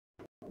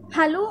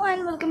Hello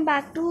and welcome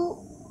back to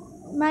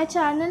my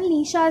channel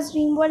Nisha's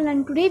Dream World,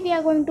 and today we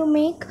are going to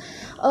make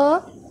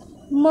a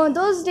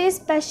Mother's Day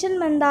special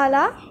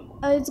mandala.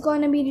 It's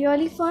gonna be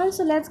really fun,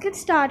 so let's get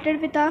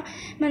started with our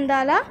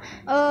mandala.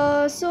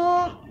 So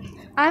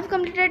I've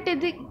completed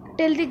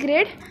till the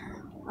grid.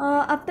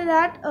 After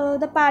that,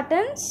 the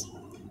patterns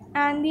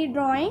and the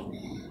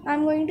drawing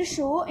I'm going to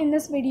show in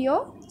this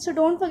video, so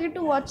don't forget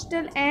to watch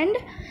till end,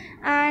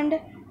 and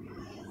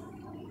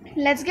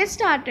let's get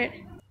started.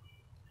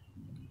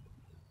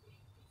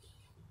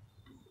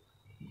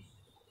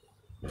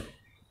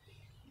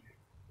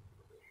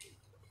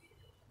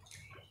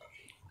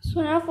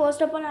 So now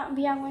first of all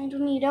we are going to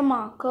need a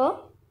marker,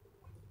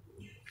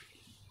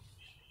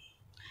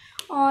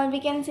 or we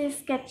can say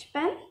sketch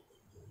pen.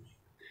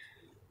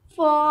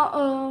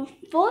 For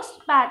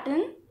first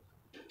pattern,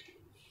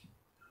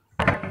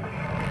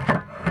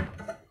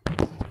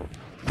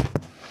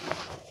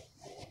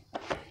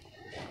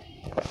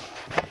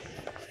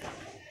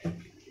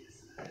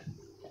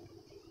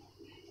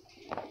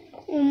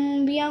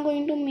 we are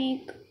going to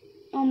make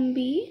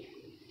bee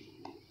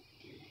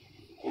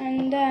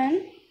and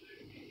then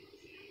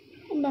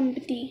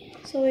bumpy.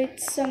 So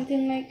it's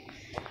something like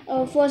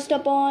first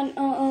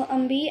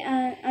upon bee,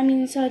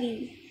 and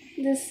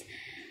this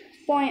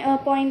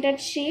pointed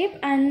shape,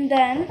 and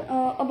then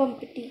a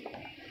bumpy.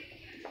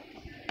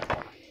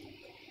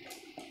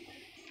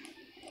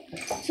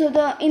 So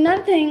the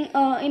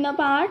inner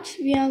parts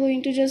we are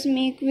going to just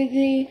make with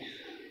the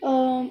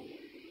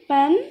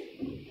pen,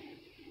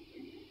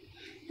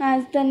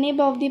 as the nib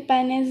of the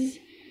pen is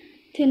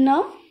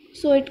thinner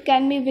so it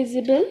can be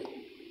visible,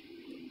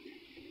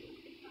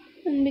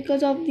 and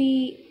because of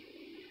the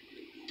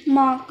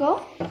marker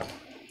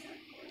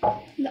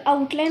the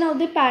outline of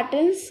the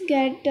patterns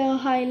get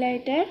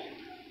highlighted.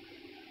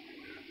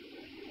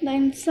 The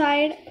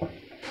inside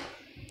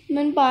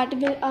one part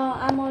will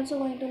I'm also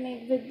going to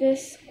make with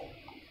this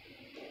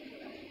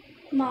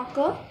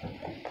marker.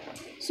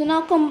 So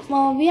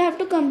now we have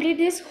to complete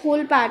this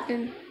whole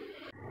pattern.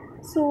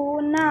 So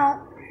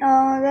now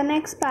the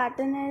next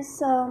pattern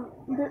is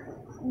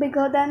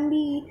bigger than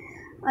the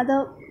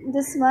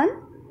this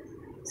one.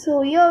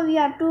 So here we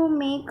have to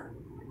make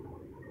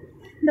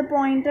the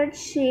pointed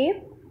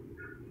shape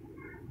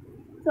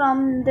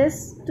from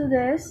this to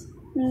this,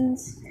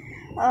 means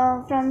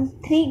from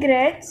 3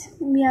 grids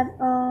we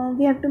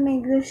have to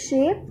make this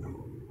shape.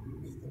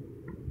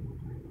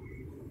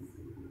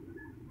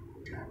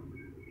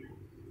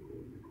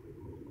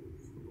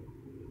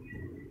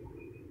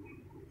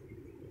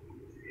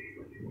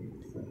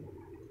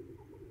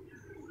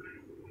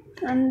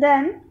 And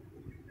then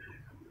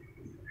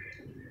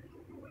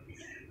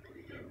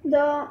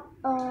the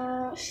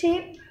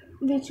shape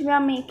which we are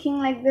making,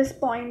 like this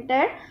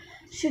pointed,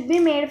 should be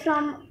made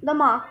from the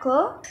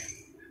marker,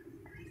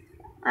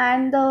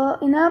 and the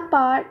inner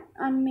part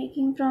I'm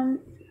making from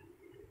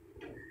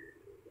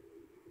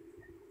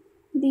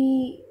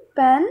the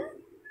pen.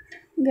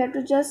 We have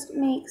to just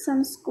make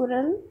some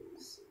squirrels.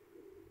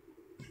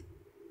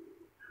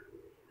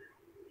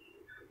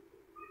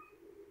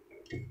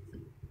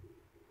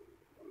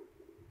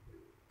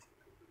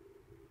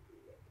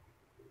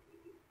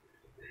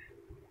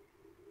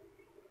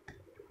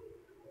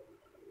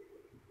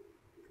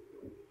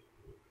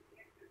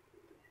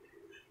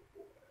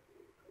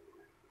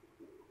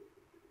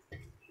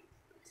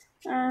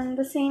 And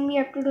the same we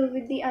have to do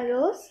with the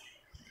others.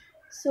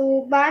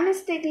 So by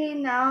mistakenly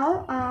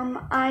now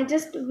I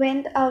just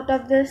went out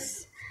of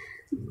this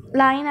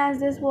line, as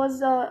this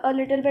was a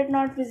little bit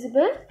not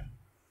visible.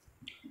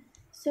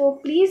 So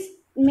please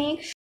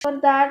make sure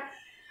that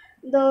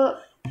the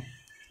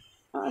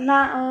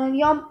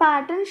your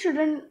pattern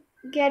shouldn't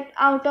get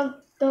out of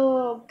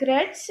the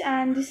grids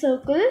and the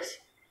circles.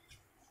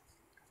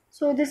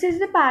 So this is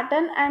the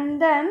pattern,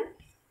 and then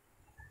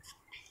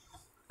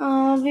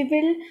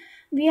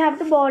we have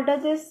to border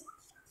this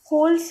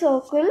whole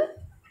circle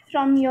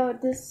from here.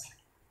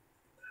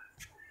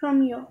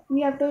 From here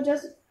we have to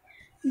just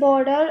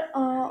border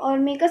or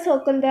make a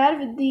circle there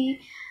with the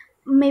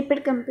maple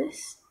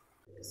compass.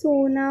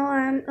 So now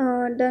I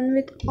am done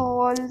with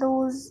all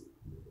those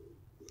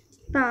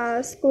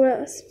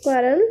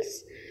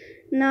squirrels.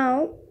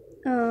 Now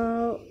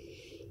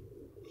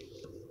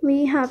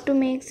we have to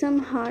make some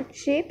heart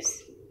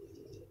shapes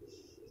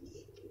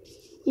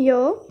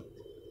here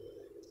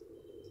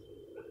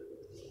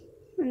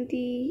in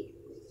the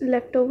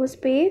leftover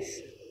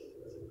space.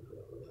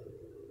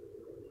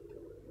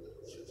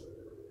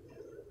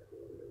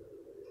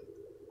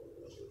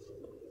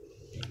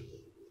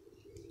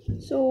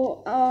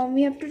 So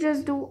we have to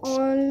just do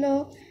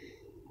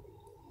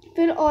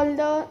fill all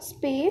the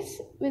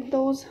space with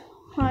those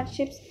heart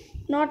shapes,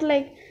 not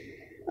like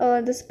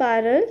the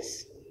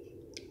spirals.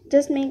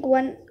 Just make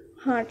one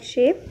heart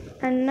shape.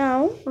 And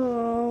now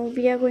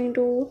we are going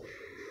to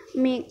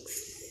make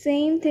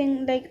same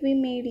thing like we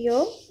made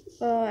here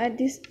at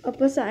this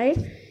upper side.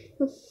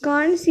 You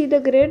can't see the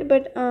grid,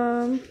 but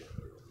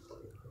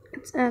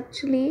it's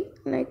actually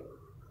like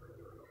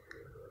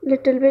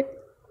little bit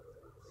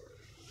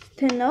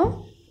thinner.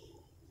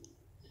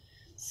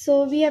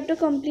 So we have to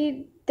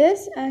complete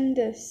this and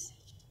this.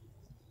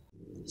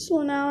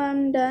 So now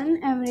I'm done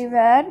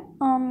everywhere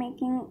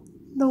making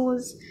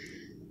those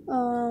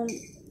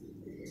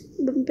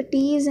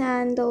bumpties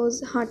and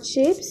those heart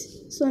shapes.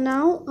 So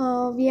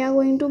now we are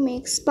going to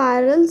make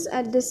spirals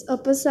at this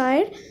upper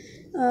side.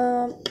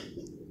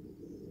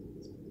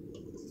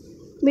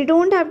 We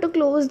don't have to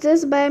close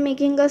this by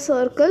making a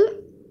circle.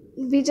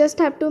 We just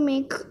have to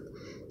make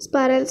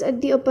spirals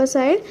at the upper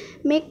side.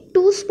 Make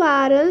 2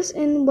 spirals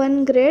in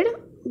one grid,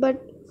 but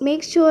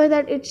make sure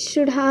that it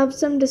should have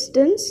some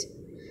distance,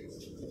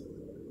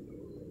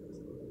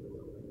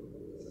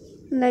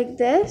 like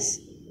this.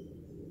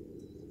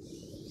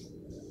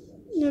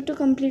 You have to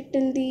complete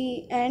till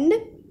the end.